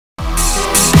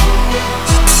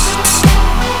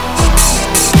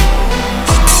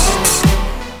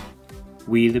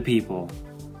We the people.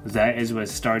 That is what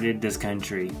started this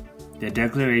country. The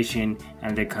Declaration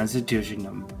and the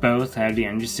Constitution both have the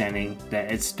understanding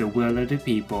that it's the will of the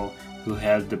people who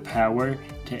have the power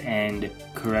to end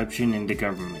corruption in the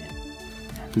government.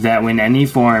 That when any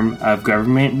form of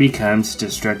government becomes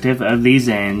destructive of these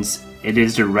ends, it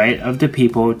is the right of the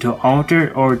people to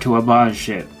alter or to abolish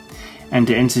it, and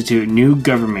to institute new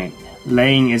government,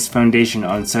 laying its foundation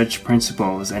on such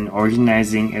principles and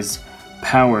organizing its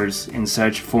powers in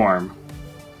such form.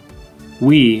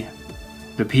 We,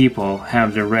 the people,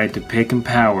 have the right to pick and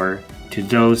power to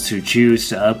those who choose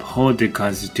to uphold the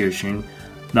Constitution,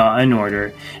 law and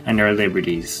order, and our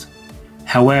liberties.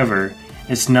 However,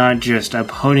 it's not just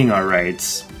upholding our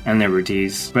rights and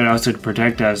liberties, but also to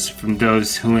protect us from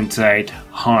those who incite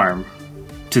harm.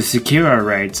 To secure our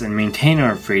rights and maintain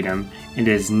our freedom, it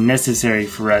is necessary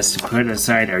for us to put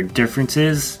aside our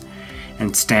differences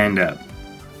and stand up.